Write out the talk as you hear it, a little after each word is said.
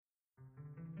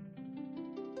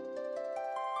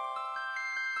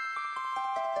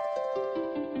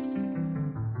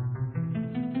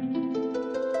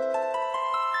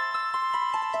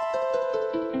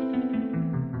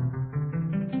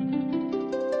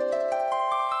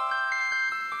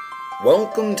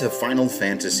Welcome to Final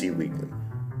Fantasy Weekly.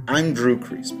 I'm Drew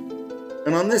Kreisman,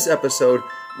 and on this episode,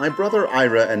 my brother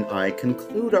Ira and I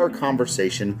conclude our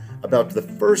conversation about the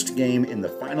first game in the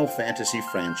Final Fantasy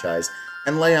franchise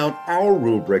and lay out our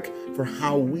rubric for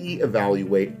how we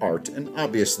evaluate art, and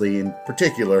obviously, in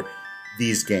particular,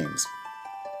 these games.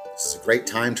 This is a great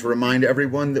time to remind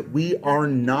everyone that we are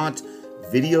not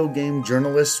video game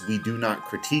journalists. We do not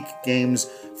critique games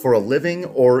for a living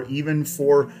or even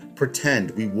for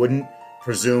pretend. We wouldn't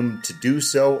presume to do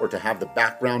so or to have the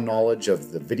background knowledge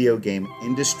of the video game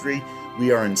industry.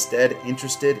 We are instead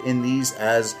interested in these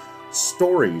as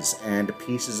stories and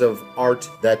pieces of art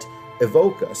that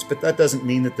evoke us. But that doesn't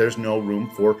mean that there's no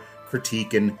room for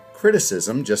critique and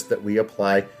criticism, just that we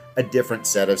apply a different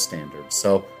set of standards.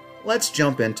 So let's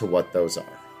jump into what those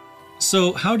are.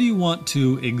 So how do you want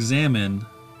to examine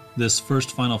this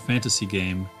first Final Fantasy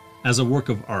game as a work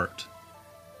of art?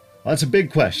 Well, that's a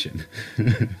big question.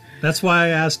 That's why I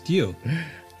asked you.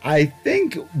 I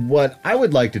think what I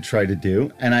would like to try to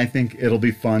do, and I think it'll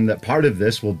be fun that part of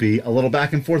this will be a little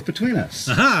back and forth between us.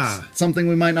 Aha! Something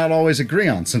we might not always agree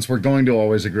on, since we're going to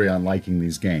always agree on liking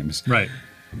these games. Right.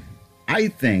 I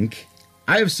think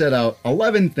I have set out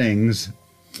 11 things.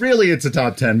 Really, it's a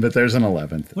top 10, but there's an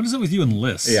 11th. What is it with you and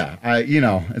lists? Yeah,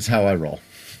 it's how I roll.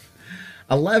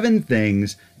 11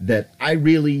 things that I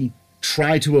really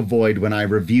try to avoid when I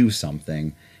review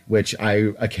something, which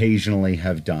I occasionally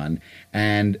have done,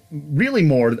 and really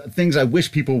more things I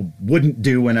wish people wouldn't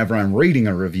do whenever I'm reading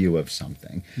a review of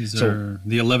something. These are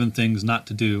the 11 things not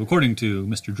to do, according to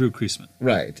Mr. Drew Kreisman.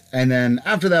 Right. And then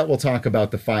after that, we'll talk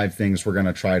about the 5 things we're going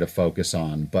to try to focus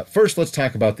on. But first, let's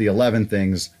talk about the 11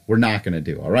 things we're not going to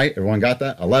do, all right? Everyone got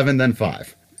that? 11, then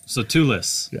 5. So 2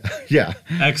 lists. Yeah.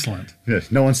 Excellent.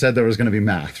 No one said there was going to be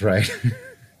math, right?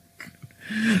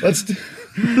 Let's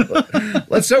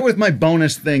start with my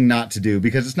bonus thing not to do,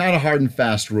 because it's not a hard and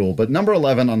fast rule, but number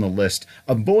 11 on the list: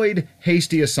 avoid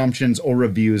hasty assumptions or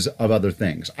reviews of other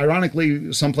things.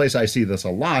 Ironically, someplace I see this a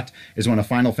lot is when a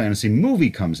Final Fantasy movie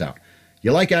comes out.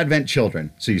 You like Advent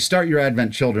Children, so you start your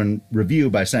Advent Children review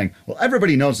by saying, well,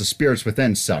 everybody knows the Spirits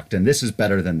Within sucked, and this is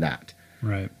better than that.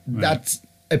 Right. That's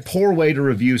a poor way to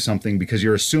review something, because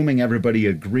you're assuming everybody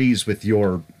agrees with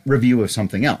your review of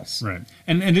something else. Right.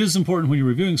 And it is important when you're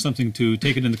reviewing something to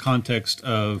take it in the context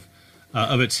of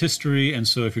its history. And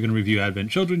so if you're going to review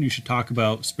Advent Children, you should talk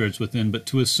about Spirits Within. But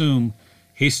to assume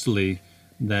hastily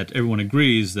that everyone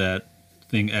agrees that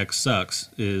thing X sucks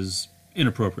is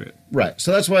inappropriate. Right.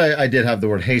 So that's why I did have the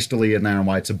word hastily in there, and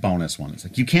why it's a bonus one. It's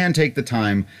like you can take the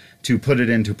time to put it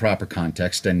into proper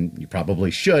context, and you probably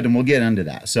should, and we'll get into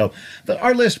that. So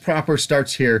our list proper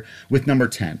starts here with number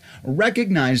 10.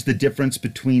 Recognize the difference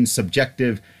between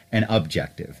subjective and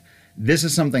objective. This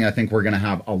is something I think we're going to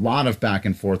have a lot of back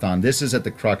and forth on. This is at the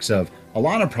crux of a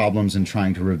lot of problems in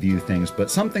trying to review things,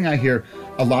 but something I hear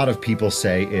a lot of people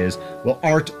say is, well,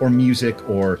 art or music,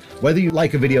 or whether you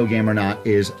like a video game or not,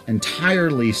 is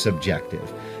entirely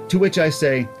subjective. To which I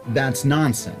say, that's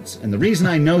nonsense. And the reason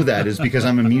I know that is because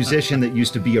I'm a musician that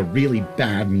used to be a really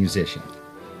bad musician,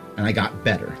 and I got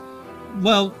better.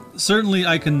 Well, certainly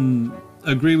I can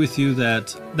agree with you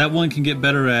that one can get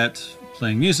better at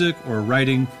playing music or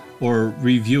writing or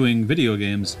reviewing video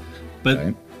games,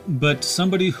 but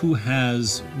somebody who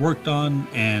has worked on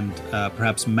and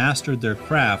perhaps mastered their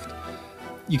craft,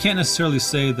 you can't necessarily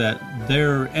say that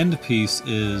their end piece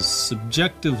is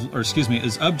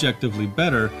objectively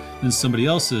better than somebody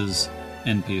else's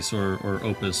end piece or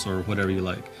opus or whatever you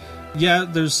like. Yeah,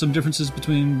 there's some differences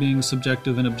between being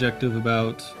subjective and objective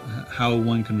about how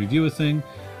one can review a thing,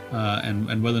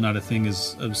 and whether or not a thing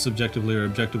is subjectively or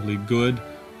objectively good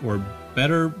or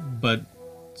better, but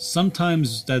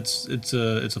sometimes it's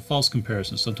a false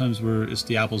comparison. Sometimes it's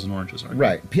the apples and oranges argument.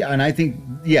 Right. And I think,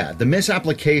 the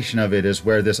misapplication of it is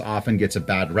where this often gets a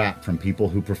bad rap from people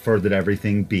who prefer that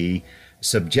everything be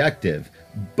subjective.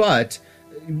 But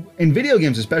in video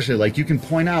games especially, like, you can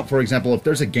point out, for example, if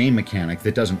there's a game mechanic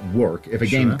that doesn't work, if a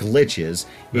game glitches,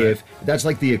 if that's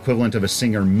like the equivalent of a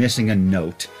singer missing a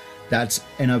note, that's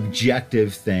an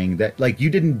objective thing that, like, you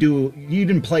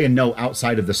didn't play a note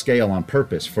outside of the scale on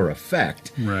purpose for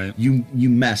effect. Right. You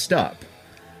messed up.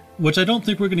 Which I don't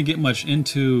think we're going to get much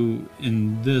into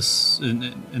in this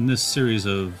series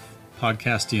of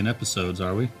podcastian episodes,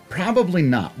 are we? Probably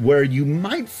not. Where you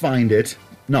might find it...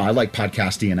 No, I like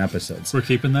podcastian episodes. We're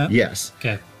keeping that? Yes.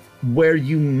 Okay. Where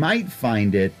you might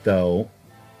find it, though,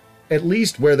 at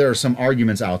least where there are some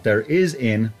arguments out there, is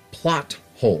in plot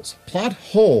holes. Plot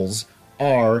holes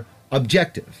are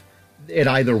objective. It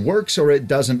either works or it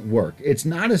doesn't work. It's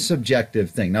not a subjective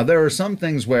thing. Now, there are some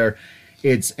things where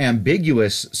it's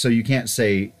ambiguous, so you can't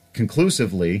say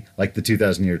conclusively, like the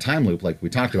 2,000 year time loop, like we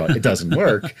talked about, it doesn't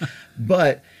work.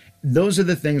 But those are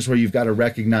the things where you've got to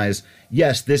recognize,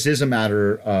 yes, this is a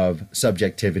matter of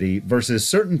subjectivity versus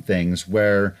certain things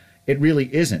where it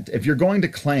really isn't. If you're going to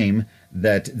claim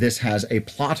that this has a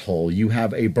plot hole, you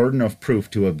have a burden of proof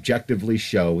to objectively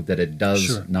show that it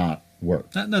does not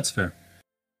work. That's fair.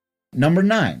 Number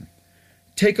 9,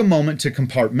 take a moment to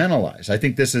compartmentalize. I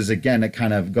think this is, again, it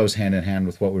kind of goes hand in hand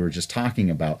with what we were just talking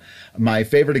about. My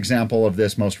favorite example of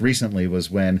this most recently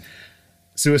was when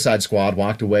Suicide Squad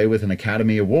walked away with an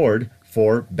Academy Award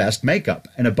for Best Makeup.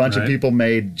 And a bunch of people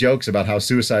made jokes about how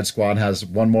Suicide Squad has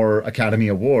one more Academy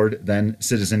Award than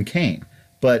Citizen Kane.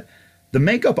 But the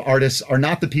makeup artists are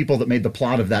not the people that made the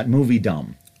plot of that movie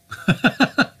dumb.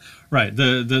 Right.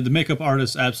 The makeup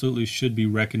artists absolutely should be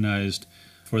recognized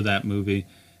for that movie.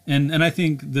 And I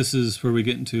think this is where we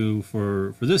get into,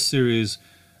 for this series,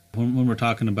 when we're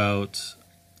talking about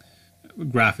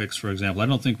graphics, for example. I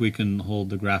don't think we can hold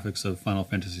the graphics of Final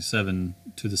Fantasy VII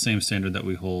to the same standard that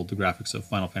we hold the graphics of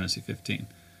Final Fantasy 15.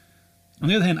 On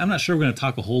the other hand, I'm not sure we're going to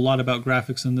talk a whole lot about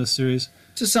graphics in this series.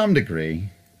 To some degree.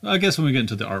 I guess when we get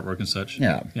into the artwork and such.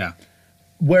 Yeah.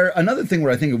 Where another thing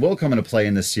where I think it will come into play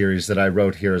in this series that I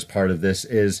wrote here as part of this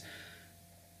is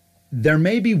there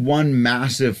may be one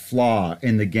massive flaw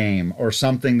in the game, or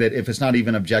something that, if it's not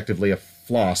even objectively a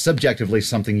flaw, subjectively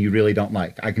something you really don't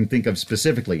like. I can think of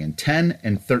specifically in 10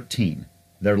 and 13.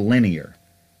 They're linear.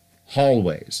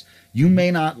 Hallways. You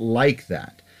may not like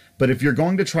that. But if you're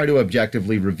going to try to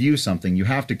objectively review something, you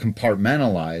have to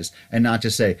compartmentalize and not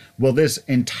just say, well, this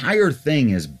entire thing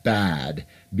is bad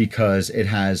because it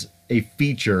has a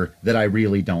feature that I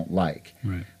really don't like.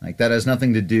 Right. Like, that has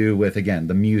nothing to do with, again,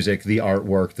 the music, the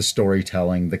artwork, the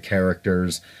storytelling, the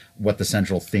characters, what the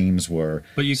central themes were.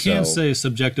 But you can't say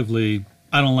subjectively,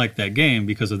 I don't like that game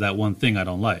because of that one thing I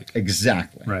don't like.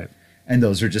 Exactly. Right. And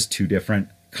those are just two different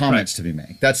comments to be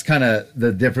made. That's kind of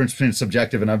the difference between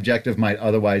subjective and objective. Might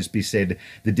otherwise be said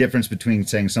the difference between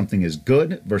saying something is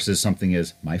good versus something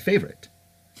is my favorite.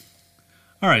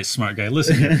 All right, smart guy,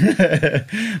 listen here.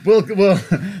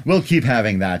 We'll keep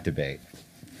having that debate.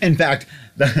 In fact,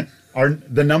 the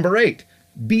number 8,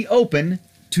 be open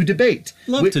to debate.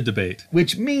 Love to debate.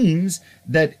 Which means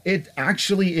that it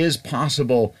actually is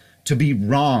possible to be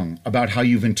wrong about how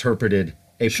you've interpreted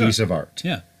a piece of art.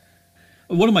 Yeah.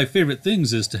 One of my favorite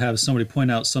things is to have somebody point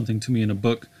out something to me in a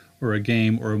book or a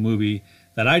game or a movie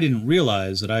that I didn't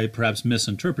realize, that I perhaps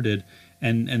misinterpreted,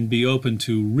 and be open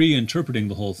to reinterpreting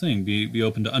the whole thing, be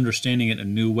open to understanding it in a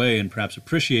new way and perhaps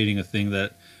appreciating a thing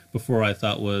that before I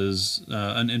thought was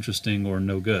uninteresting or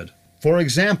no good. For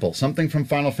example, something from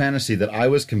Final Fantasy that I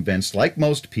was convinced, like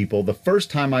most people, the first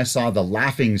time I saw the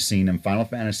laughing scene in Final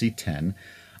Fantasy X,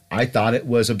 I thought it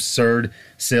was absurd,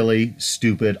 silly,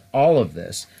 stupid, all of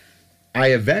this.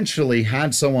 I eventually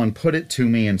had someone put it to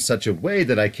me in such a way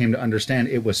that I came to understand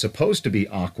it was supposed to be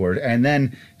awkward, and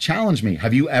then challenge me.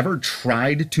 Have you ever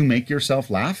tried to make yourself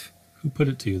laugh? Who put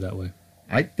it to you that way?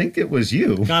 I think it was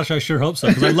you. Gosh, I sure hope so,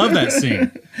 because I love that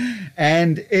scene.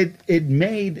 And it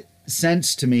made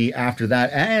sense to me after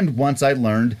that, and once I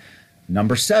learned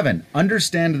number 7,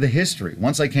 understand the history.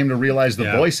 Once I came to realize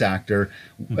the voice actor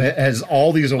has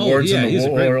all these awards in the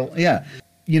world. Yeah.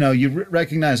 You know, you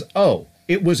recognize,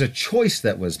 it was a choice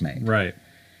that was made. Right.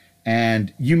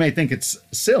 And you may think it's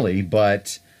silly,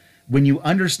 but when you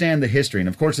understand the history, and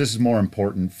of course this is more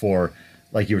important for,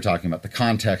 like you were talking about, the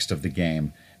context of the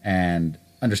game, and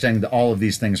understanding that all of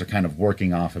these things are kind of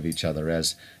working off of each other.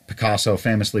 As Picasso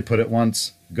famously put it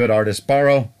once, good artists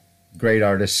borrow, great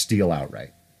artists steal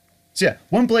outright. So yeah,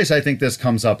 one place I think this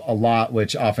comes up a lot,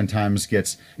 which oftentimes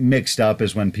gets mixed up,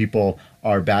 is when people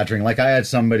are badgering. Like, I had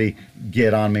somebody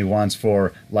get on me once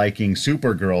for liking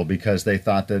Supergirl because they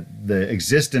thought that the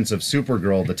existence of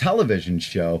Supergirl, the television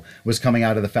show, was coming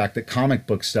out of the fact that comic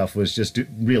book stuff was just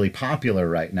really popular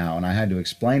right now. And I had to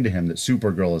explain to him that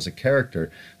Supergirl is a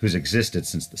character who's existed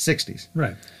since the 60s.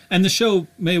 Right. And the show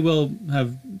may well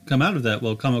have come out of that.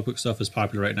 Well, comic book stuff is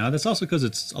popular right now. That's also because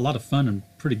it's a lot of fun and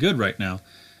pretty good right now.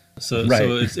 So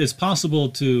it's possible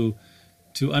to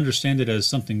understand it as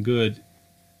something good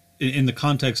in the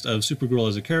context of Supergirl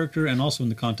as a character, and also in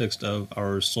the context of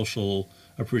our social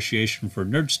appreciation for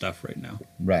nerd stuff right now.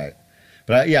 Right.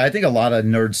 But I think a lot of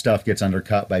nerd stuff gets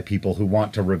undercut by people who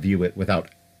want to review it without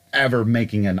ever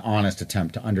making an honest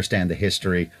attempt to understand the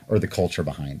history or the culture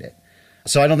behind it.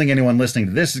 So I don't think anyone listening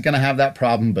to this is going to have that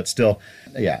problem, but still,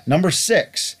 yeah. Number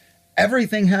 6.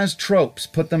 Everything has tropes.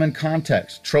 Put them in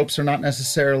context. Tropes are not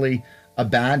necessarily a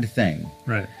bad thing.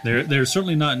 Right. They're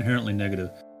certainly not inherently negative.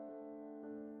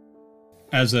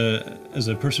 As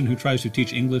a person who tries to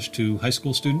teach English to high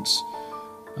school students,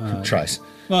 Tries.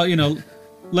 Well,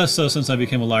 less so since I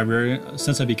became a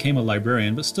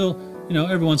librarian, but still,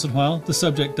 every once in a while the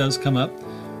subject does come up.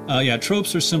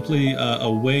 Tropes are simply a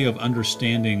way of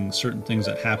understanding certain things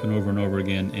that happen over and over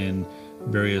again in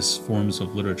various forms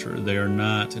of literature. They are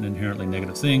not an inherently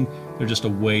negative thing. They're just a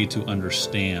way to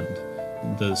understand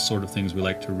the sort of things we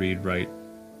like to read, write,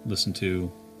 listen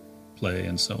to, play,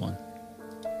 and so on.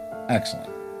 Excellent.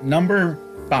 Number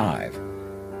 5.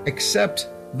 Accept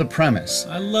the premise.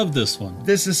 I love this one.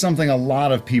 This is something a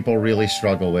lot of people really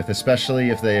struggle with, especially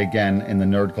if they, again, in the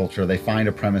nerd culture, they find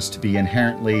a premise to be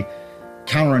inherently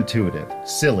counterintuitive,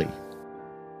 silly.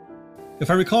 If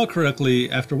I recall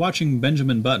correctly, after watching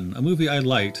Benjamin Button, a movie I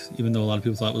liked, even though a lot of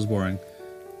people thought it was boring,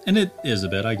 and it is a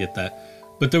bit, I get that,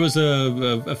 but there was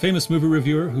a famous movie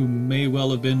reviewer who may well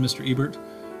have been Mr. Ebert,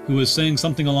 who was saying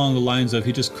something along the lines of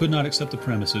he just could not accept the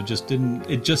premise.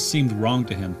 It just seemed wrong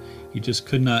to him. He just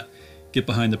could not get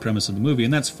behind the premise of the movie.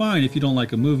 And that's fine if you don't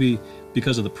like a movie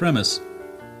because of the premise.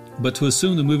 But to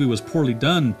assume the movie was poorly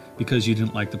done because you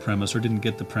didn't like the premise or didn't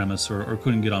get the premise or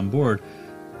couldn't get on board,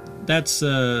 that's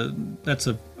a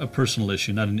personal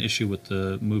issue, not an issue with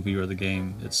the movie or the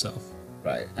game itself.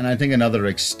 Right. And I think another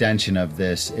extension of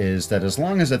this is that as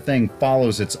long as a thing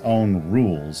follows its own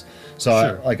rules. So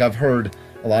Sure. I've heard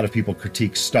a lot of people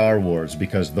critique Star Wars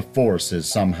because the Force is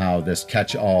somehow this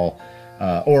catch-all.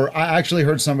 Or I actually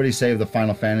heard somebody say of the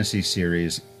Final Fantasy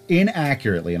series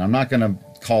inaccurately, and I'm not going to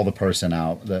call the person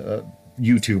out, the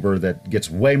YouTuber that gets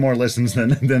way more listens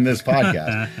than this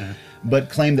podcast,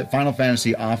 but claimed that Final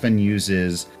Fantasy often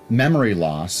uses memory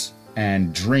loss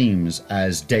and dreams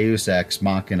as deus ex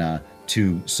machina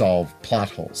to solve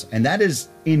plot holes. And that is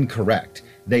incorrect.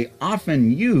 They often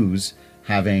use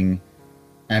having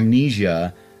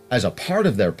amnesia as a part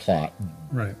of their plot,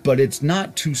 Right. but it's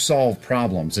not to solve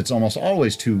problems. It's almost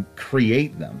always to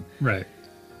create them. Right.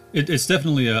 It's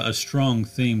definitely a strong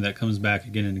theme that comes back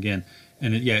again and again.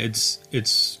 And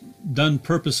it's done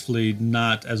purposefully,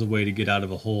 not as a way to get out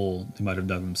of a hole they might have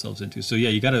dug themselves into. So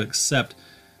you got to accept,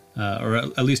 or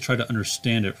at least try to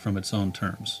understand it from its own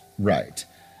terms. Right.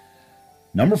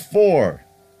 Number 4,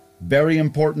 very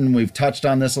important. We've touched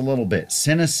on this a little bit.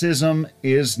 Cynicism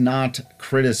is not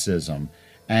criticism.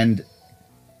 And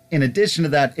in addition to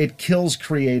that, it kills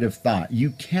creative thought.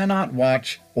 You cannot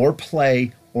watch or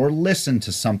play or listen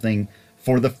to something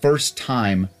for the first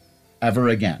time ever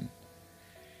again.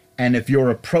 And if your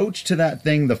approach to that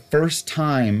thing the first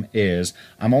time is,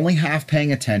 I'm only half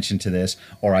paying attention to this,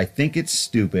 or I think it's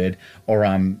stupid, or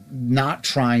I'm not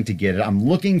trying to get it, I'm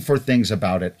looking for things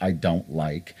about it I don't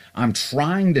like, I'm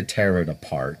trying to tear it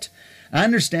apart. I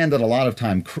understand that a lot of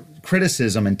time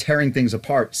criticism and tearing things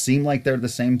apart seem like they're the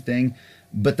same thing,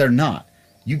 but they're not.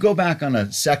 You go back on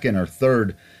a second or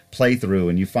third playthrough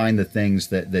and you find the things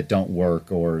that don't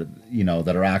work or,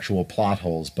 that are actual plot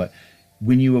holes. But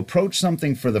when you approach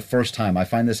something for the first time, I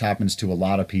find this happens to a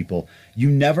lot of people, you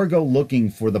never go looking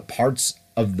for the parts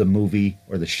of the movie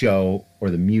or the show or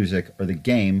the music or the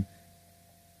game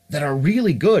that are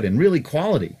really good and really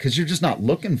quality because you're just not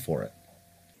looking for it.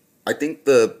 I think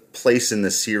the place in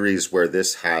the series where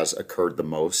this has occurred the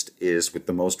most is with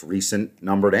the most recent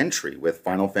numbered entry with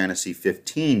Final Fantasy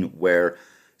 15, where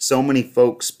so many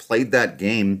folks played that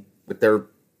game with their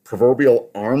proverbial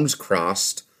arms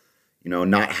crossed,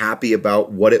 not happy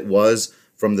about what it was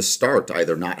from the start,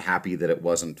 either not happy that it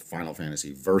wasn't Final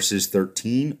Fantasy Versus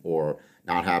 13 or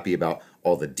not happy about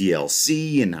all the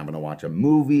DLC and having to watch a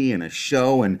movie and a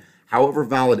show, and however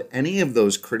valid any of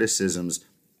those criticisms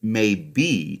may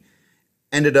be,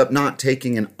 ended up not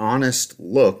taking an honest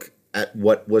look at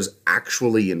what was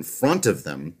actually in front of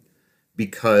them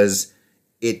because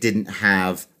it didn't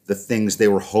have the things they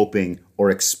were hoping or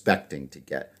expecting to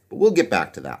get. But we'll get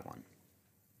back to that one.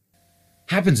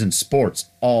 Happens in sports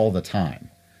all the time.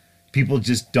 People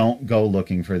just don't go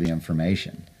looking for the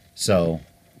information. So,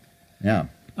 yeah.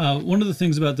 One of the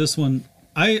things about this one,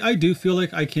 I do feel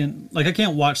like I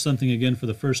can't watch something again for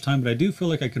the first time, but I do feel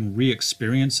like I can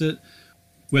re-experience it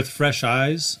with fresh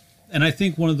eyes. And I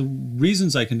think one of the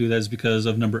reasons I can do that is because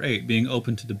of number 8, being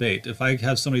open to debate. If I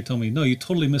have somebody tell me, no, you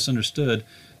totally misunderstood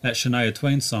that Shania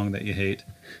Twain song that you hate,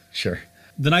 Sure.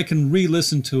 then I can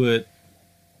re-listen to it.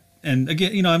 And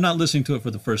again, I'm not listening to it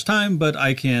for the first time, but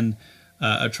I can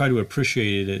try to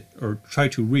appreciate it or try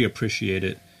to reappreciate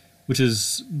it, which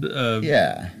is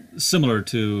similar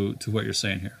to what you're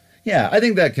saying here. Yeah, I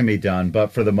think that can be done,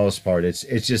 but for the most part, it's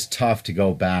just tough to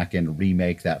go back and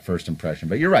remake that first impression.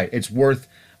 But you're right. It's worth,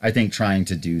 I think, trying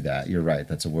to do that. You're right.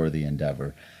 That's a worthy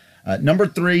endeavor. Number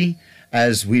 3,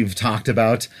 as we've talked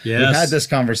about, yes, we've had this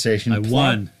conversation. I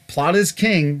won. Plot is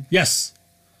king. Yes.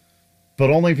 but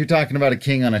only if you're talking about a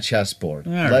king on a chessboard.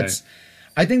 All right.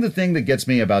 I think the thing that gets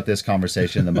me about this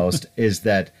conversation the most is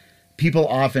that people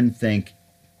often think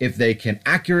if they can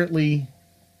accurately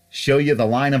show you the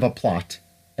line of a plot,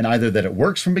 and either that it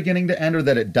works from beginning to end or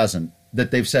that it doesn't,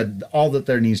 that they've said all that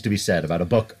there needs to be said about a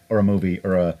book or a movie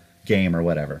or a game or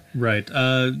whatever. Right.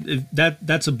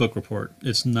 That's a book report.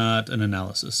 It's not an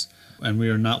analysis. And we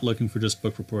are not looking for just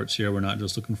book reports here. We're not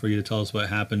just looking for you to tell us what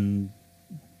happened,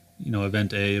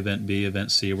 event A, event B,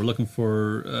 event C. We're looking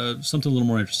for something a little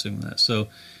more interesting than that. So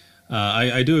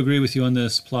I do agree with you on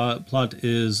this. Plot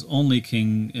is only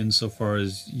king insofar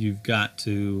as you've got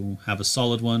to have a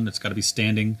solid one. It's got to be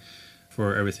standing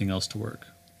for everything else to work.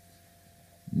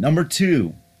 Number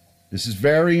 2, this is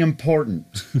very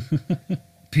important.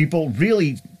 People,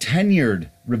 really tenured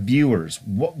reviewers,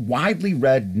 widely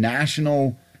read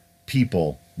national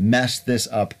people mess this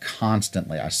up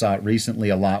constantly. I saw it recently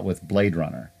a lot with Blade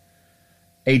Runner.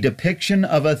 A depiction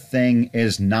of a thing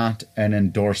is not an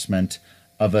endorsement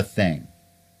of a thing.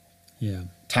 Yeah.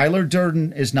 Tyler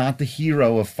Durden is not the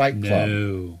hero of Fight Club.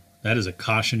 No, that is a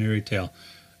cautionary tale.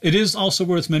 It is also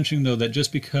worth mentioning, though, that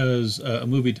just because a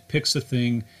movie depicts a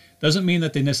thing doesn't mean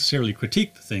that they necessarily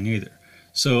critique the thing either.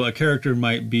 So a character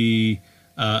might be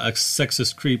a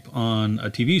sexist creep on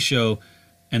a TV show,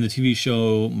 and the TV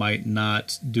show might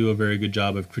not do a very good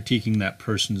job of critiquing that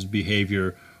person's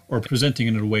behavior or presenting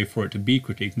it in a way for it to be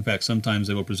critiqued. In fact, sometimes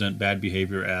they will present bad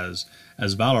behavior as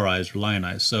valorized or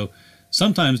lionized. So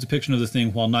sometimes depiction of the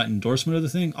thing, while not endorsement of the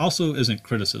thing, also isn't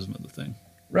criticism of the thing.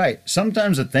 Right.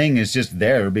 Sometimes a thing is just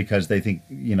there because they think,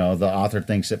 the author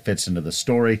thinks it fits into the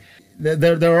story.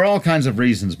 There are all kinds of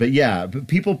reasons, but yeah,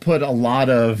 people put a lot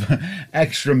of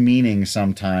extra meaning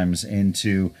sometimes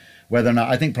into whether or not,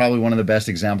 I think probably one of the best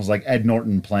examples, like Ed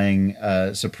Norton playing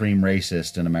Supreme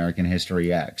Racist in American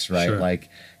History X, right? Sure. Like,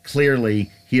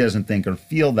 clearly he doesn't think or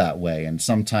feel that way. And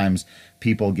sometimes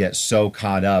people get so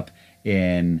caught up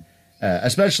in,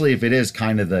 especially if it is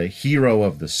kind of the hero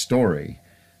of the story,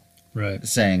 right,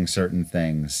 saying certain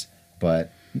things.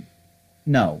 But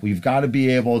no, we've got to be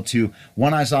able to.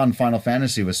 One I saw in Final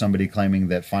Fantasy was somebody claiming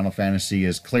that Final Fantasy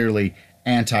is clearly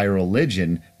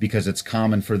anti-religion because it's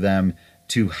common for them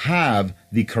to have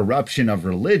the corruption of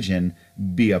religion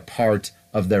be a part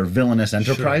of their villainous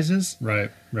enterprises. Sure.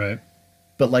 Right.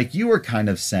 But like you were kind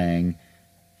of saying,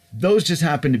 those just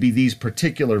happen to be these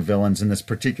particular villains in this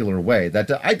particular way. That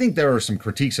I think there are some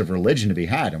critiques of religion to be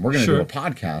had, and we're going to do a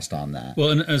podcast on that.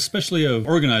 Well, and especially of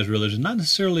organized religion, not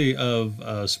necessarily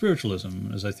of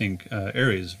spiritualism, as I think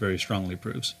Ares very strongly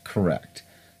proves. Correct.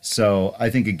 So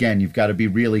I think, again, you've got to be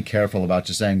really careful about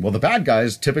just saying, well, the bad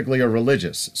guys typically are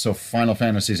religious, so Final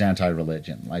Fantasy's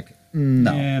anti-religion. Like,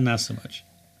 no. Yeah, not so much.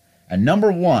 And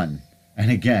number 1,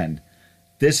 and again,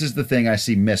 this is the thing I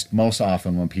see missed most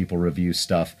often when people review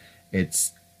stuff.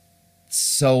 It's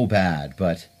so bad,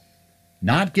 but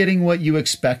not getting what you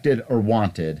expected or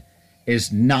wanted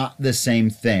is not the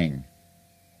same thing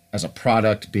as a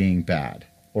product being bad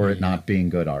or it not being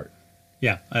good art.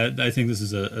 Yeah, I think this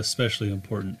is especially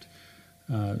important.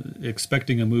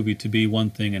 Expecting a movie to be one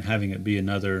thing and having it be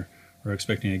another, or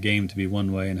expecting a game to be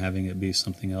one way and having it be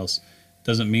something else,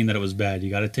 doesn't mean that it was bad.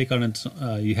 You got to take on its.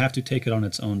 You have to take it on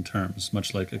its own terms,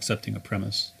 much like accepting a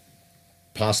premise.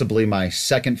 Possibly my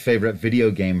second favorite video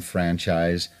game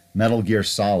franchise, Metal Gear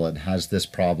Solid, has this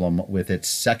problem with its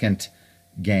second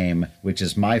game, which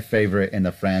is my favorite in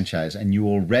the franchise. And you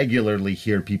will regularly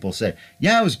hear people say,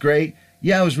 yeah, it was great.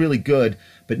 Yeah, it was really good.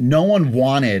 But no one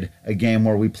wanted a game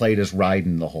where we played as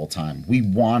Raiden the whole time. We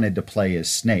wanted to play as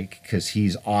Snake because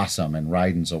he's awesome and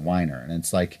Raiden's a whiner. And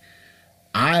it's like,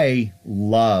 I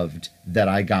loved that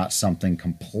I got something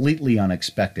completely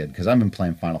unexpected because I've been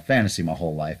playing Final Fantasy my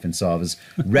whole life. And so I was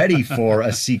ready for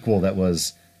a sequel that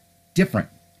was different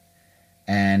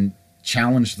and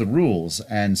challenged the rules.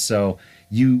 And so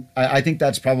I think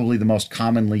that's probably the most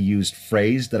commonly used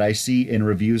phrase that I see in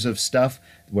reviews of stuff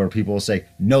where people will say,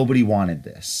 nobody wanted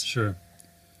this. Sure.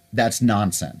 That's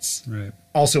nonsense. Right.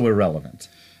 Also irrelevant.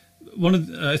 One of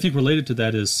I think related to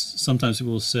that is sometimes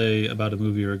people will say about a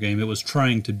movie or a game, it was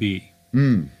trying to be.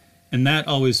 And that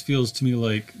always feels to me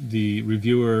like the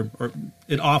reviewer, or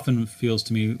it often feels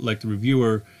to me like the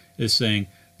reviewer is saying,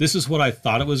 this is what I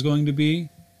thought it was going to be,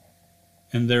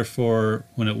 and therefore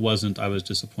when it wasn't, I was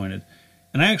disappointed.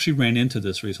 And I actually ran into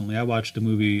this recently. I watched a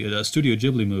movie, a Studio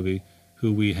Ghibli movie,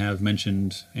 who we have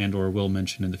mentioned and or will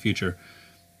mention in the future.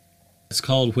 It's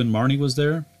called When Marnie Was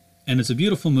There. And it's a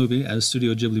beautiful movie, as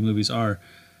Studio Ghibli movies are.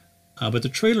 But the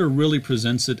trailer really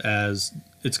presents it as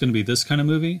it's going to be this kind of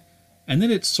movie. And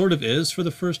then it sort of is for the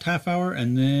first half hour.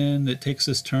 And then it takes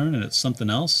this turn and it's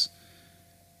something else.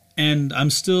 And I'm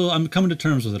coming to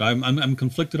terms with it. I'm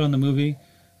conflicted on the movie.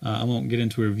 I won't get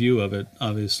into a review of it,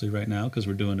 obviously, right now, because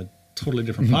we're doing a totally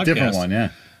different podcast. Different one, yeah.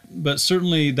 But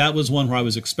certainly that was one where I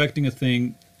was expecting a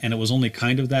thing, and it was only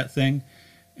kind of that thing.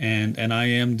 And I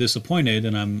am disappointed,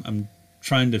 and I'm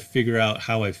trying to figure out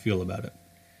how I feel about it.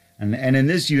 And in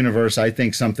this universe, I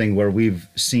think something where we've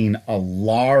seen a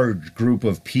large group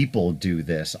of people do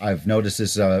this, I've noticed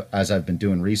this as I've been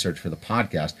doing research for the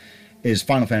podcast, is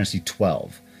Final Fantasy XII,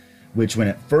 which when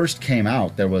it first came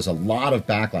out, there was a lot of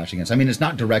backlash against. I mean, it's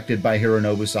not directed by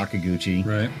Hironobu Sakaguchi.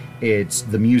 Right.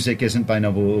 The music isn't by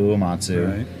Nobuo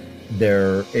Uematsu. Right.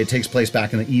 It takes place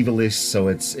back in the Evil East, so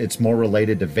it's more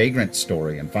related to Vagrant's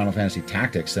story and Final Fantasy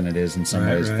Tactics than it is in some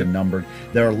ways the numbered.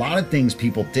 There are a lot of things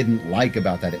people didn't like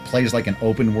about that. It plays like an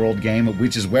open world game,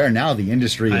 which is where now the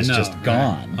industry is just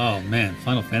gone. Oh man,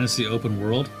 Final Fantasy open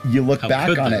world. You look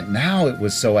back on it now, it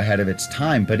was so ahead of its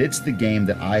time, but it's the game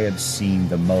that I have seen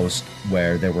the most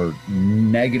where there were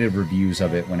negative reviews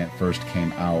of it when it first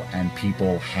came out, and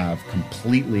people have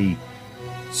completely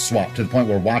swapped to the point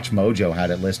where Watch Mojo had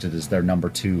it listed as their number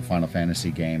 2 Final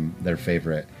Fantasy game, their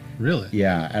favorite. Really?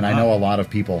 Yeah, and I know a lot of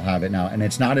people have it now, and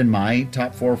it's not in my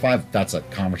top 4 or 5. That's a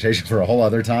conversation for a whole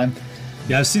other time.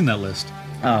 Yeah, I've seen that list.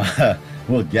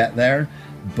 We'll get there,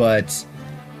 but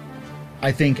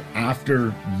I think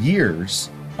after years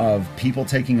of people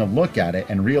taking a look at it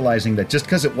and realizing that just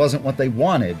because it wasn't what they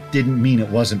wanted didn't mean it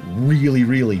wasn't really,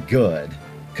 really good,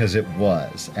 because it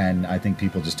was. And I think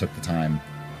people just took the time,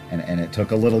 and it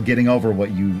took a little getting over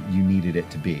what you needed it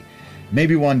to be.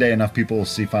 Maybe one day enough people will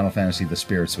see Final Fantasy The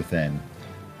Spirits Within.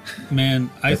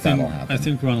 Man, I think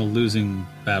we're on a losing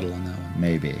battle on that one.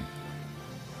 Maybe.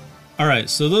 All right,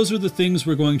 so those are the things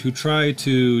we're going to try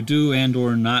to do and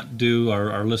or not do.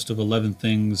 Our list of 11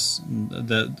 things,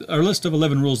 our list of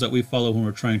 11 rules that we follow when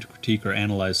we're trying to critique or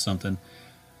analyze something.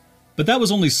 But that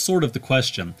was only sort of the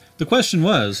question. The question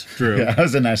was, Drew. Yeah, that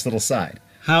was a nice little side.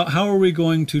 How are we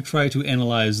going to try to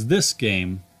analyze this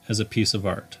game as a piece of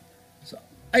art? So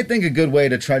I think a good way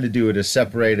to try to do it is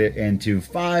separate it into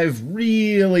 5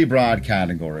 really broad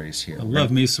categories here. I love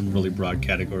me some really broad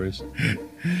categories.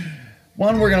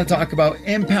 One, we're going to talk about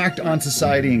impact on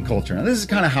society and culture. Now, this is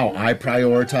kind of how I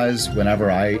prioritize whenever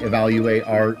I evaluate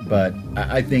art, but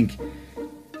I think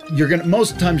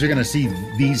most times you're going to see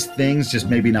these things, just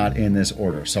maybe not in this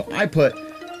order. So I put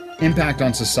impact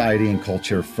on society and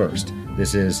culture first.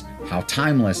 This is how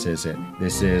timeless is it?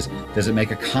 This is, does it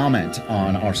make a comment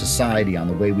on our society, on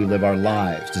the way we live our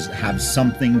lives? Does it have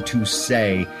something to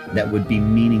say that would be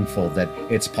meaningful, that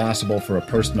it's possible for a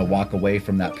person to walk away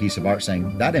from that piece of art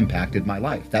saying, that impacted my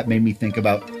life. That made me think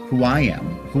about who I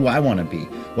am, who I want to be,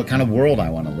 what kind of world I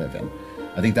want to live in.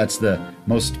 I think that's the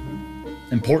most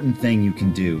important thing you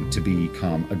can do to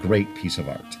become a great piece of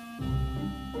art.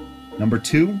 Number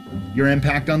 2, your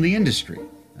impact on the industry.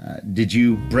 Did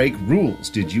you break rules?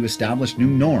 Did you establish new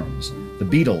norms? The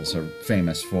Beatles are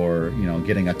famous for,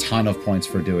 getting a ton of points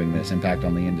for doing this, impact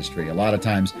on the industry. A lot of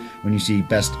times when you see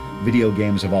best video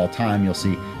games of all time, you'll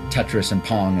see Tetris and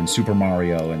Pong and Super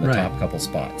Mario in the top couple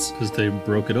spots. Because they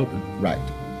broke it open. Right.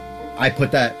 I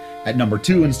put that at number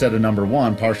 2 instead of number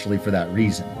 1, partially for that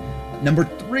reason. Number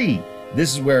 3,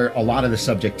 this is where a lot of the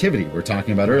subjectivity we're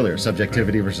talking about earlier,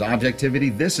 subjectivity versus objectivity,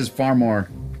 this is far more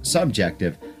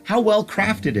subjective. How well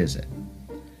crafted is it?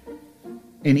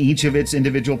 In each of its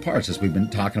individual parts, as we've been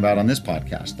talking about on this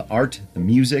podcast, the art, the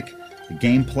music, the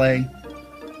gameplay,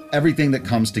 everything that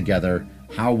comes together,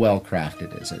 how well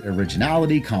crafted is it?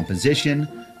 Originality, composition,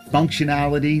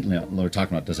 functionality, we're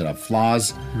talking about, does it have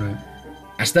flaws? Right.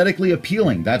 Aesthetically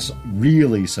appealing, that's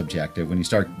really subjective when you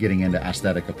start getting into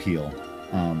aesthetic appeal.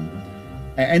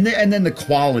 And then the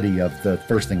quality of the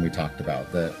first thing we talked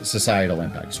about, the societal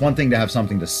impact. It's one thing to have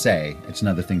something to say. It's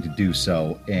another thing to do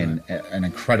so in an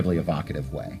incredibly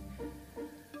evocative way.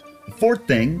 The fourth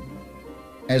thing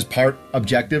is part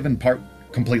objective and part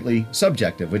completely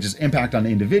subjective, which is impact on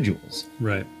individuals.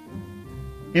 Right.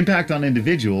 Impact on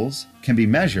individuals can be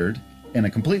measured in a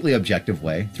completely objective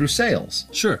way through sales.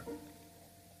 Sure.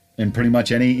 In pretty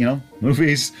much any,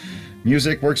 movies,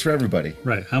 music, works for everybody.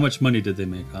 Right. How much money did they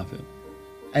make off it?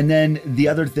 And then the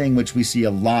other thing which we see a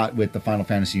lot with the Final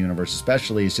Fantasy universe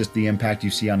especially is just the impact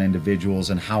you see on individuals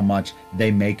and how much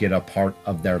they make it a part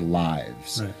of their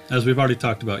lives. Right. As we've already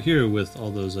talked about here with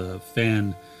all those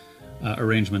fan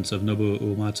arrangements of Nobuo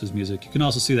Uematsu's music, you can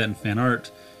also see that in fan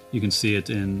art. You can see it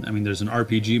there's an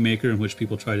RPG maker in which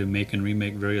people try to make and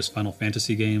remake various Final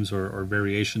Fantasy games or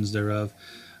variations thereof.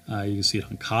 You can see it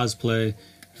on cosplay.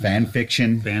 Fan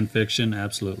fiction. Fan fiction,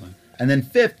 absolutely. And then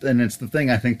fifth, and it's the thing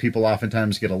I think people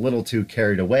oftentimes get a little too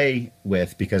carried away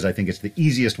with because I think it's the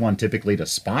easiest one typically to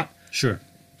spot. Sure.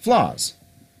 flaws?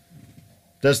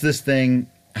 Does this thing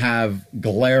have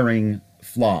glaring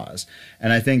flaws?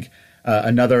 And I think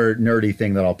another nerdy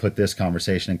thing that I'll put this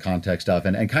conversation in context of,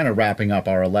 and kind of wrapping up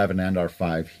our 11 and our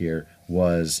 5 here,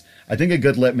 was I think a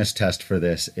good litmus test for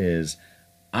this is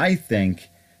I think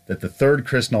that the third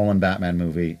Chris Nolan Batman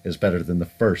movie is better than the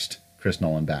first Chris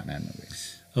Nolan Batman movie.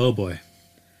 Oh, boy.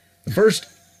 The first,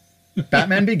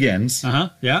 Batman Begins,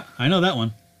 Yeah, I know that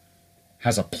one.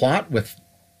 has a plot with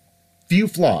few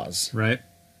flaws Right.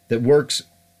 that works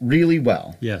really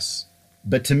well. Yes.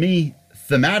 But to me,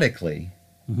 thematically,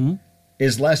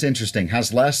 is less interesting,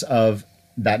 has less of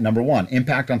that, number one,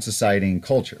 impact on society and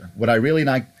culture. What I really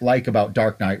like about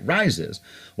Dark Knight Rises,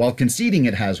 while conceding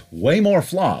it has way more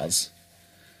flaws,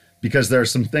 because there are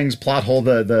some things, plot hole,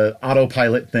 the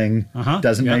autopilot thing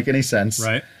doesn't make any sense.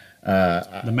 Right.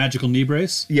 The magical knee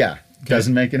brace. Yeah,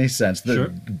 doesn't make any sense. The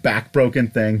back broken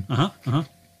thing.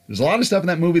 There's a lot of stuff in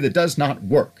that movie that does not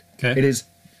work. Okay. It is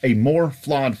a more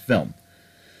flawed film.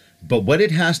 But what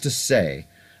it has to say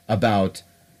about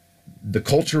the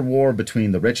culture war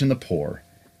between the rich and the poor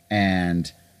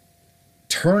and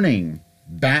turning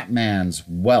Batman's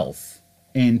wealth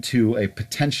into a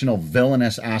potential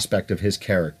villainous aspect of his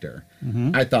character,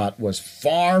 I thought was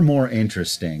far more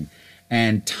interesting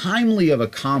and timely of a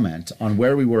comment on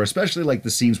where we were, especially like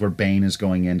the scenes where Bane is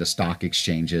going into stock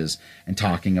exchanges and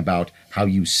talking about how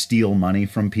you steal money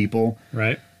from people.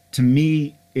 Right. To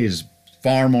me, is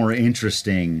far more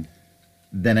interesting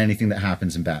than anything that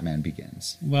happens in Batman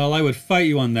Begins. Well, I would fight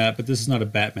you on that, but this is not a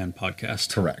Batman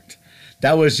podcast. Correct.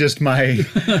 That was just my...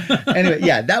 Anyway,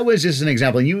 yeah, that was just an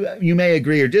example. You may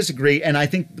agree or disagree, and I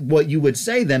think what you would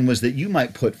say then was that you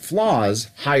might put flaws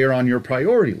higher on your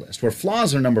priority list, where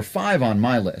flaws are number 5 on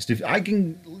my list. If I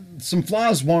can... Some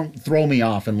flaws won't throw me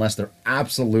off unless they're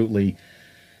absolutely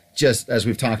just, as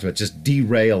we've talked about, just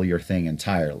derail your thing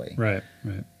entirely. Right.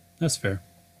 That's fair.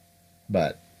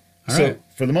 But... All so, right.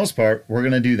 for the most part, we're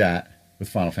going to do that with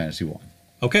Final Fantasy 1.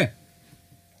 Okay.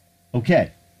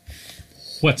 Okay.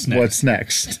 What's next? What's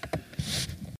next?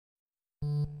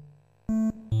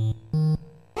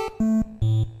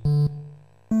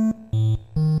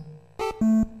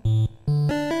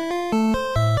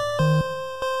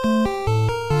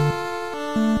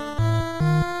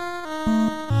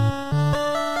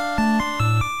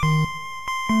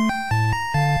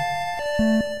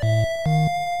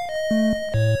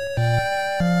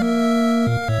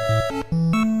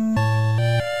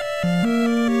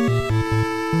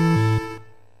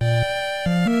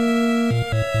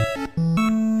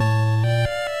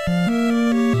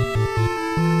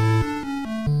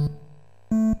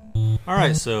 All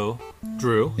right, so,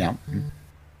 Drew, Yeah.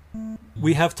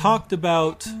 we have talked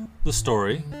about the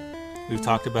story. We've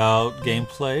talked about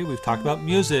gameplay. We've talked about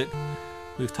music.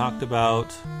 We've talked about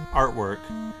artwork.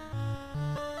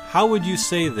 How would you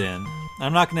say then,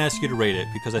 I'm not going to ask you to rate it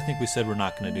because I think we said we're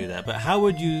not going to do that, but how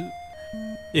would you,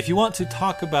 if you want to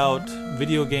talk about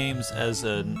video games as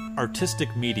an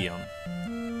artistic medium,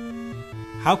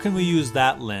 how can we use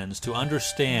that lens to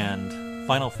understand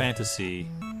Final Fantasy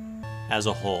as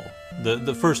a whole?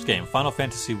 The first game, Final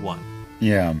Fantasy 1.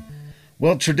 Yeah.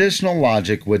 Well, traditional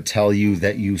logic would tell you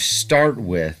that you start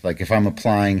with, like if I'm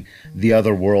applying the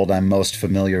other world I'm most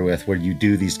familiar with, where you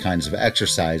do these kinds of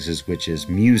exercises, which is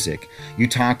music, you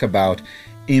talk about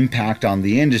impact on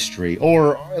the industry,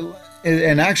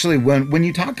 and actually when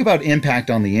you talk about impact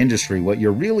on the industry, what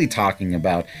you're really talking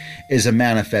about is a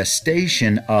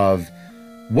manifestation of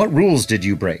what rules did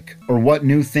you break or what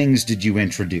new things did you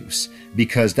introduce?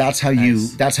 Because that's how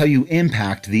you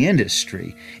impact the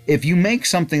industry. If you make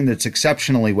something that's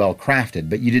exceptionally well crafted,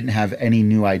 but you didn't have any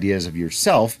new ideas of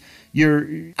yourself, you're,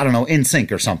 I don't know, in sync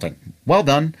or something. Well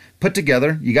done, put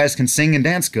together. You guys can sing and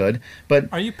dance good, but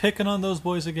Are you picking on those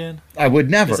boys again? I would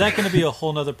never. Is that going to be a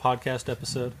whole nother podcast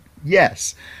episode?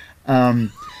 Yes.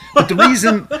 But the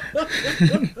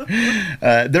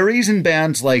reason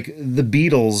bands like the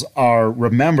Beatles are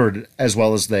remembered as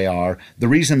well as they are, the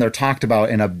reason they're talked about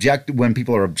when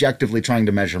people are objectively trying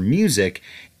to measure music,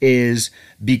 is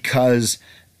because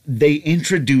they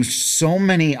introduced so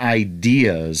many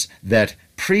ideas that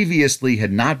previously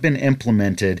had not been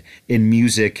implemented in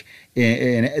music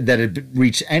that had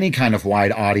reached any kind of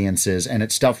wide audiences, and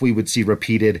it's stuff we would see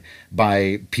repeated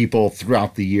by people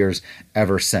throughout the years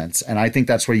ever since. And I think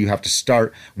that's where you have to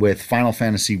start with Final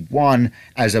Fantasy I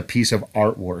as a piece of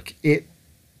artwork. It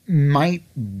might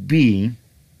be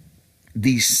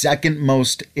the second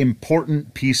most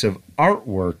important piece of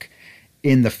artwork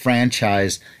in the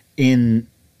franchise in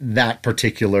that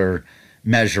particular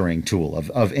measuring tool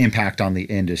of impact on the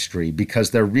industry,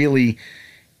 because there really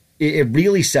it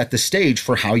really set the stage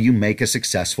for how you make a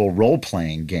successful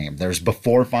role-playing game. There's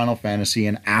before Final Fantasy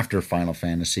and after Final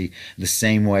Fantasy, the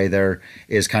same way there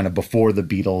is kind of before the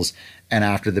Beatles and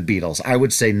after the Beatles. I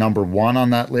would say number one on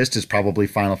that list is probably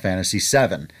Final Fantasy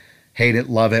VII. Hate it,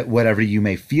 love it, whatever you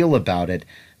may feel about it,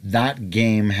 that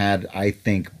game had, I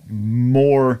think,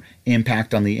 more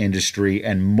impact on the industry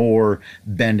and more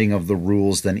bending of the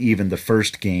rules than even the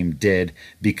first game did,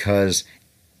 because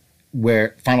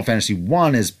where Final Fantasy I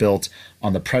is built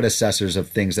on the predecessors of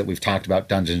things that we've talked about,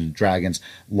 Dungeons and Dragons,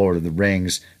 Lord of the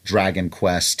Rings, Dragon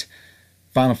Quest,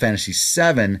 Final Fantasy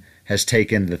VII has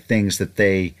taken the things that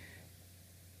they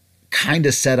kind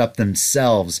of set up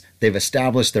themselves. They've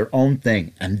established their own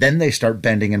thing, and then they start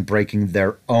bending and breaking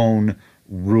their own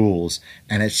rules.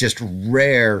 And it's just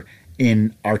rare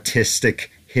in artistic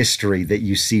history that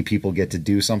you see people get to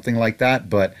do something like that.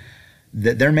 But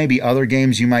there may be other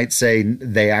games you might say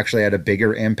they actually had a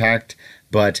bigger impact,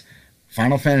 but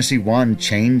Final Fantasy I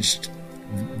changed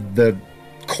the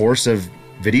course of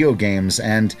video games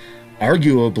and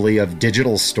arguably of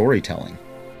digital storytelling.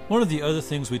 One of the other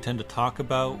things we tend to talk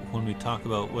about when we talk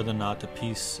about whether or not a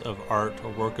piece of art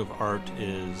or work of art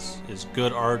is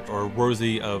good art or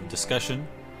worthy of discussion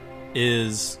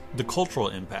is the cultural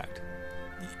impact.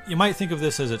 You might think of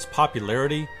this as its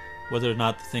popularity, whether or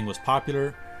not the thing was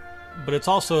popular, but it's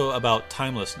also about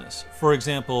timelessness. For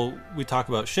example, we talk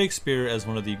about Shakespeare as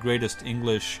one of the greatest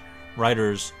English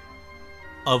writers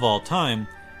of all time,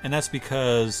 and that's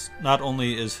because not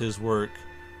only is his work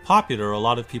popular, a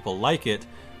lot of people like it,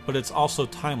 but it's also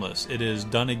timeless. It is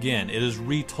done again. It is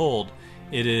retold.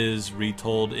 It is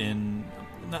retold in...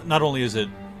 Not only is it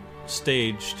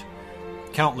staged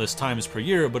countless times per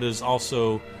year, but it is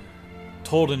also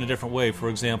told in a different way. For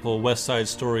example, West Side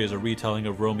Story is a retelling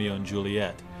of Romeo and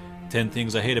Juliet. 10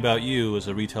 Things I Hate About You is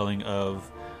a retelling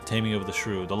of Taming of the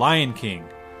Shrew. The Lion King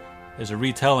is a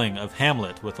retelling of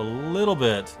Hamlet with a little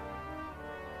bit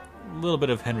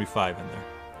of Henry V in there.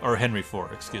 Or Henry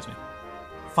IV, excuse me.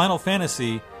 Final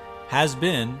Fantasy has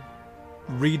been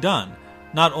redone,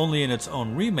 not only in its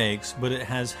own remakes, but it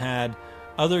has had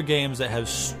other games that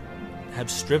have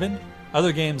striven,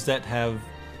 other games that have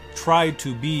tried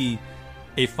to be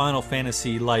a Final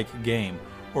Fantasy-like game,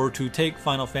 or to take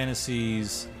Final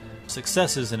Fantasy's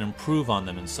successes and improve on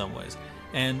them in some ways.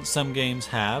 And some games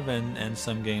have, and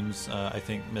some games, I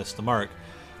think, missed the mark.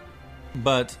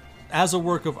 But as a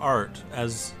work of art,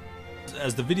 as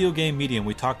the video game medium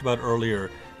we talked about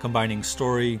earlier, combining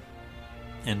story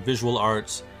and visual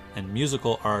arts and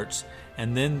musical arts,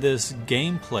 and then this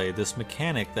gameplay, this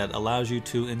mechanic that allows you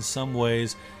to, in some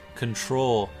ways,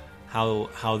 control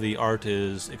how the art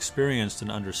is experienced and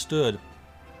understood.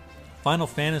 Final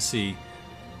Fantasy,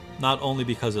 not only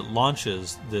because it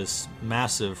launches this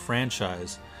massive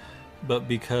franchise, but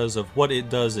because of what it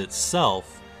does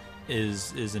itself,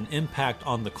 is an impact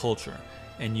on the culture.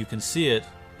 And you can see it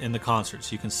in the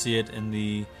concerts. You can see it in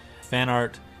the fan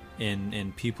art,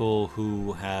 in people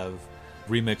who have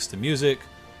remixed the music,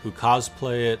 who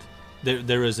cosplay it.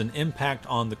 There is an impact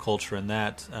on the culture, and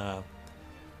that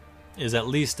is at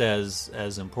least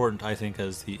as important, I think,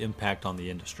 as the impact on the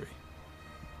industry.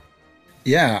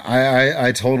 Yeah,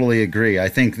 I totally agree. I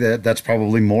think that's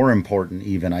probably more important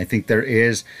even. I think there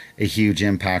is a huge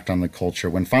impact on the culture.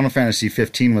 When Final Fantasy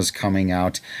 15 was coming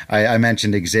out, I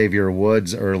mentioned Xavier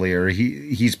Woods earlier.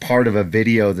 He's part of a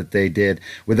video that they did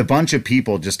with a bunch of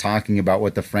people just talking about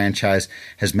what the franchise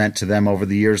has meant to them over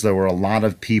the years. There were a lot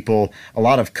of people, a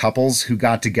lot of couples who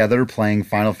got together playing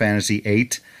Final Fantasy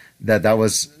 8. That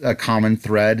was a common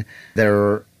thread.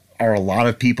 There are a lot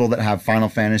of people that have Final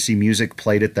Fantasy music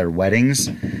played at their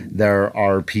weddings. There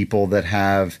are people that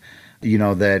have,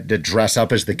 that dress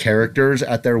up as the characters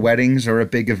at their weddings or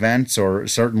at big events, or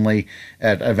certainly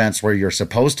at events where you're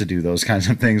supposed to do those kinds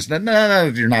of things. No,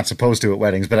 you're not supposed to at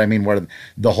weddings, but I mean, where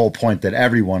the whole point that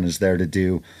everyone is there to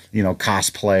do,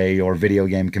 cosplay or video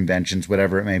game conventions,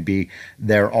 whatever it may be.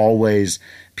 There are always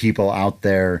people out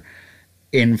there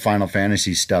in Final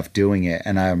Fantasy stuff doing it.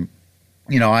 And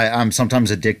I'm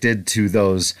sometimes addicted to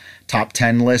those top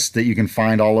 10 lists that you can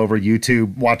find all over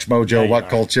YouTube, Watch Mojo, What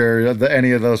Culture,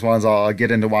 any of those ones. I'll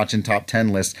get into watching top 10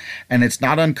 lists. And it's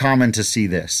not uncommon to see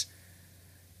this.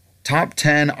 Top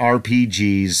 10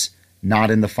 RPGs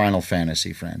not in the Final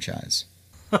Fantasy franchise.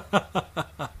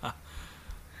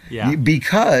 Yeah.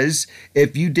 Because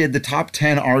if you did the top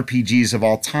 10 RPGs of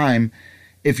all time,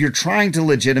 if you're trying to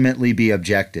legitimately be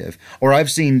objective, or I've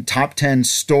seen top 10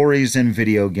 stories in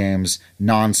video games,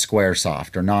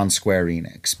 non-Squaresoft or non-Square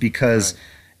Enix, because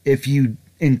if you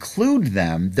include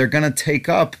them, they're going to take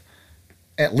up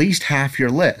at least half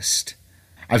your list.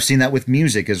 I've seen that with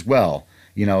music as well.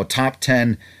 Top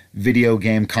 10 video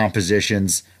game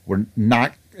compositions. We're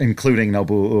not including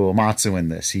Nobuo Uematsu in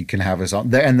this. He can have his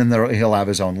own, and then he'll have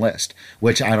his own list,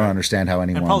 which I don't understand how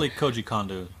anyone... And probably Koji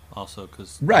Kondo also,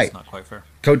 because right. That's not quite fair.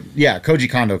 Koji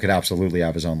Kondo could absolutely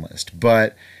have his own list.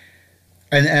 But,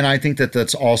 and I think that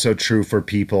that's also true for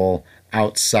people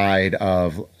outside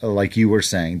of, like you were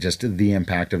saying, just the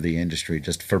impact of the industry,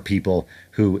 just for people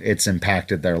who it's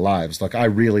impacted their lives. Like, I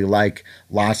really like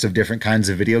lots of different kinds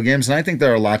of video games, and I think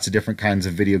there are lots of different kinds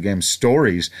of video game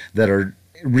stories that are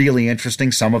really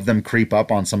interesting. Some of them creep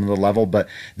up on some of the level, but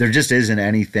there just isn't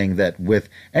anything that with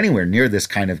anywhere near this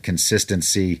kind of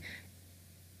consistency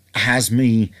has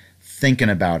me thinking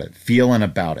about it, feeling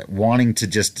about it, wanting to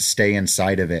just stay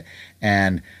inside of it.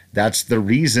 And that's the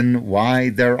reason why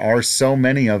there are so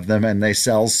many of them and they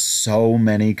sell so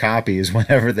many copies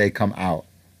whenever they come out.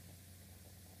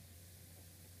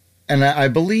 And I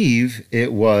believe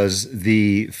it was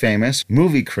the famous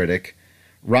movie critic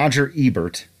Roger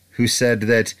Ebert who said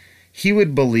that he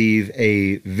would believe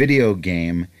a video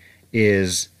game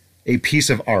is a piece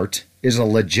of art, is a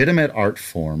legitimate art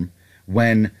form,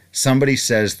 when somebody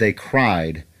says they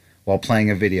cried while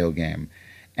playing a video game.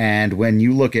 And when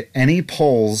you look at any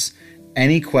polls,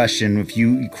 any question, if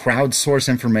you crowdsource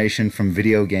information from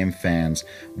video game fans,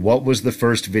 what was the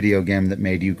first video game that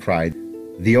made you cry?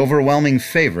 The overwhelming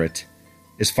favorite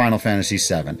is Final Fantasy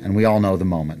VII, and we all know the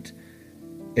moment.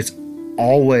 It's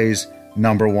always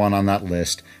number one on that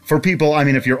list. For people, I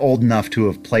mean, if you're old enough to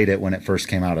have played it when it first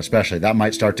came out, especially, that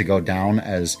might start to go down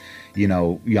as, you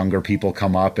know, younger people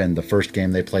come up and the first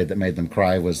game they played that made them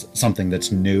cry was something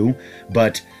that's new.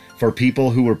 But for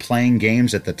people who were playing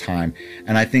games at the time,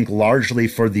 and I think largely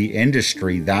for the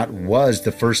industry, that was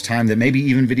the first time that maybe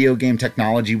even video game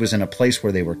technology was in a place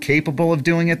where they were capable of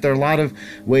doing it. There are a lot of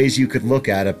ways you could look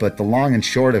at it, but the long and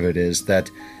short of it is that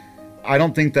I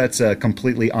don't think that's a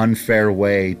completely unfair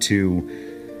way to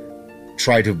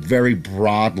try to very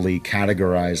broadly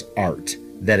categorize art,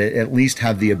 that it at least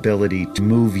have the ability to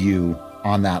move you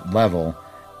on that level.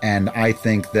 And I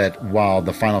think that while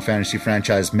the Final Fantasy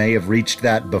franchise may have reached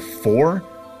that before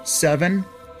 7,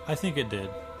 I think it did.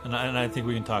 And I think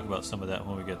we can talk about some of that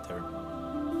when we get there.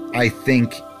 I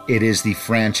think it is the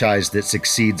franchise that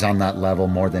succeeds on that level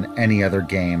more than any other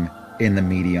game in the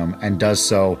medium, and does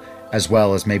so as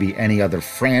well as maybe any other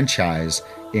franchise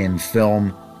in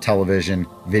film, television,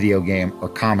 video game, or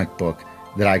comic book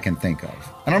that I can think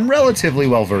of. And I'm relatively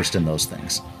well versed in those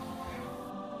things.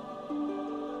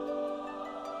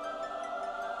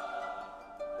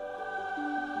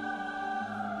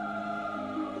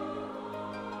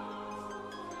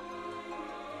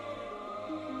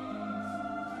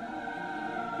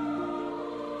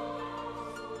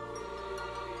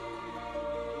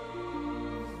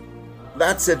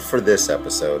 That's it for this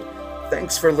episode.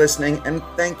 Thanks for listening, and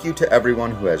thank you to everyone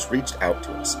who has reached out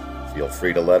to us. Feel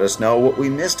free to let us know what we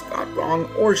missed, got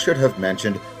wrong, or should have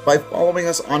mentioned by following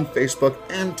us on Facebook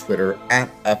and Twitter at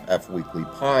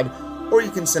FFWeeklyPod, or you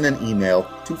can send an email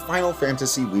to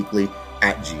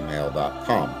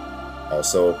FinalFantasyWeekly@gmail.com.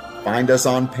 Also, find us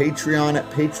on Patreon at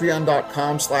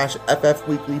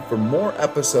patreon.com/FFWeekly for more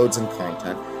episodes and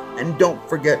content, and don't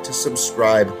forget to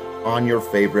subscribe on your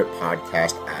favorite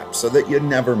podcast app so that you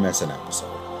never miss an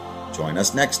episode. Join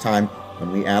us next time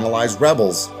when we analyze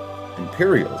Rebels,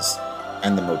 Imperials,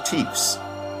 and the motifs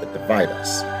that divide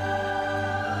us.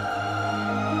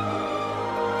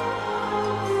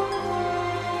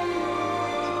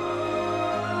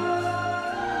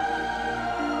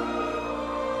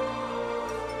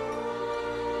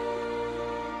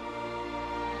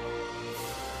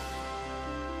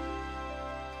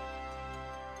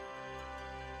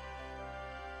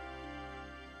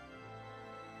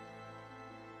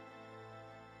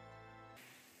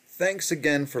 Thanks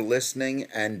again for listening,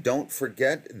 and don't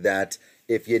forget that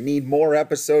if you need more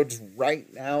episodes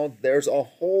right now, there's a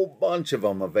whole bunch of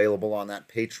them available on that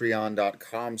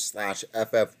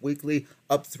patreon.com/FFweekly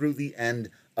up through the end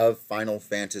of Final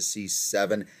Fantasy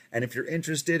VII. And if you're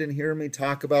interested in hearing me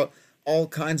talk about all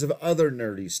kinds of other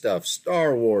nerdy stuff,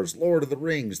 Star Wars, Lord of the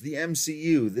Rings, the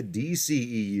MCU, the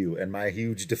DCEU, and my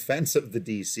huge defense of the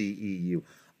DCEU,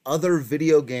 other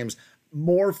video games,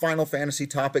 more Final Fantasy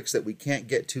topics that we can't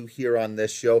get to here on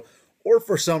this show, or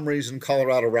for some reason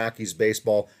Colorado Rockies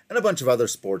baseball, and a bunch of other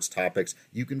sports topics,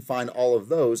 you can find all of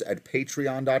those at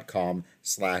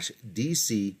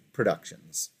patreon.com/DC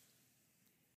Productions.